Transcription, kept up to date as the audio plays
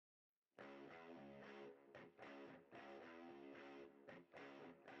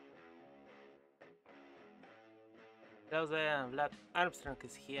Hello there, Vlad Armstrong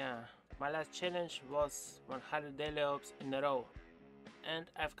is here. My last challenge was 100 daily ops in a row, and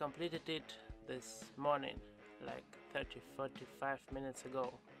I've completed it this morning, like 30-45 minutes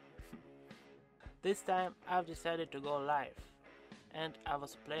ago. This time I've decided to go live, and I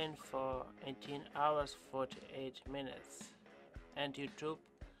was playing for 18 hours 48 minutes, and YouTube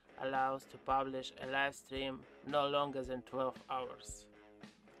allows to publish a live stream no longer than 12 hours.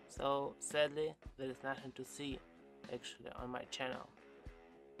 So sadly there is nothing to see actually on my channel,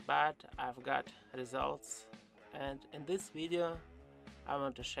 but I've got results, and in this video I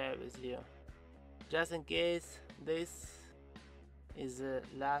want to share with you, just in case this is the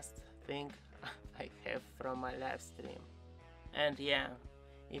last thing I have from my live stream. And yeah,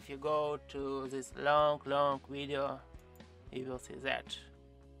 if you go to this long video, you will see that.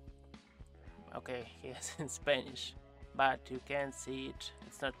 Okay, here's in Spanish, but you can't see it.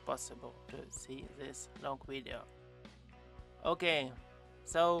 It's not possible to see this long video. Okay,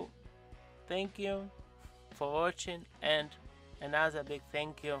 so thank you for watching, and another big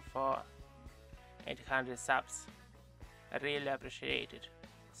thank you for 800 subs. I really appreciate it.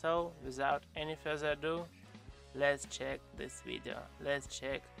 So without any further ado, let's check this video. Let's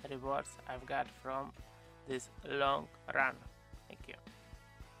check rewards I've got from this long run. Thank you.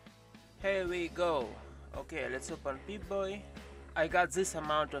 Here we go. Okay, let's open Pip-Boy. I got this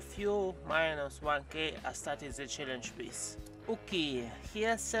amount of fuel, minus 1k I started the challenge with. Okay,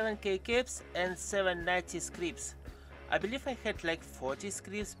 here 7k caps and 790 scripts. I believe I had like 40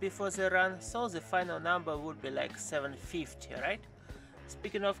 scripts before the run, so the final number would be like 750, right?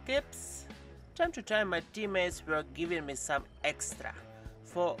 Speaking of caps, time to time my teammates were giving me some extra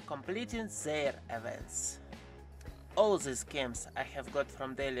for completing their events. All these camps I have got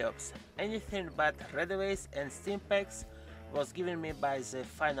from daily ops, anything but redaways and steam packs was given me by the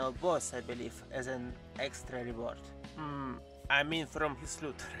final boss, I believe, as an extra reward. I mean from his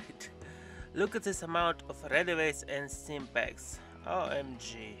loot, right? Look at this amount of redaways and steam packs.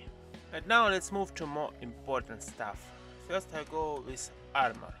 OMG. And now let's move to more important stuff. First I go with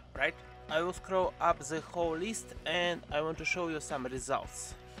armor, right? I will scroll up the whole list and I want to show you some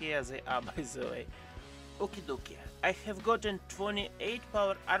results. Here they are, by the way. Okie dokie. I have gotten 28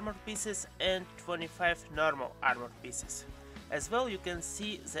 power armor pieces and 25 normal armor pieces. As well, you can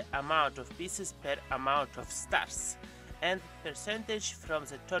see the amount of pieces per amount of stars and percentage from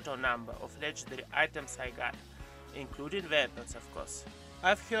the total number of legendary items I got, including weapons of course.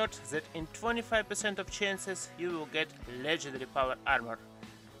 I've heard that in 25% of chances you will get legendary power armor,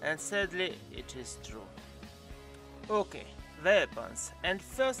 and sadly it is true. Okay, weapons, and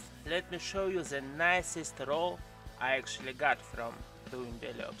first let me show you the nicest roll I actually got from doing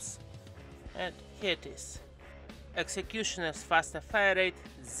daily ops. And here it is. Executioner's faster fire rate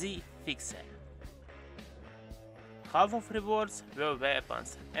Z Fixer. Half of rewards were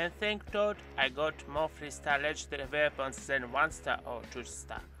weapons, and thank God I got more 3-star legendary weapons than 1-star or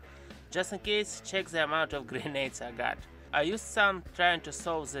 2-star. Just in case, check the amount of grenades I got. I used some trying to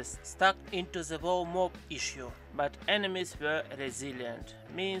solve this stuck into the wall mob issue, but enemies were resilient,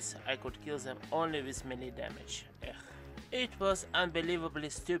 means I could kill them only with melee damage. Ugh. It was unbelievably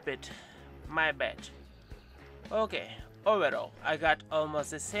stupid, my bad. Okay, overall I got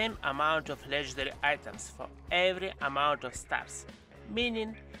almost the same amount of legendary items for every amount of stars,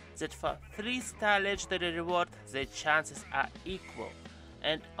 meaning that for 3-star legendary reward the chances are equal,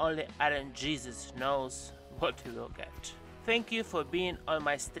 and only RNGesus knows what you will get. Thank you for being on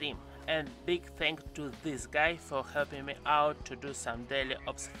my stream, and big thank to this guy for helping me out to do some daily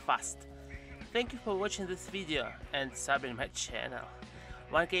ops fast. Thank you for watching this video and subbing my channel.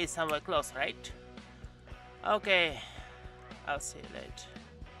 1k is somewhere close, right? Okay, I'll see you later.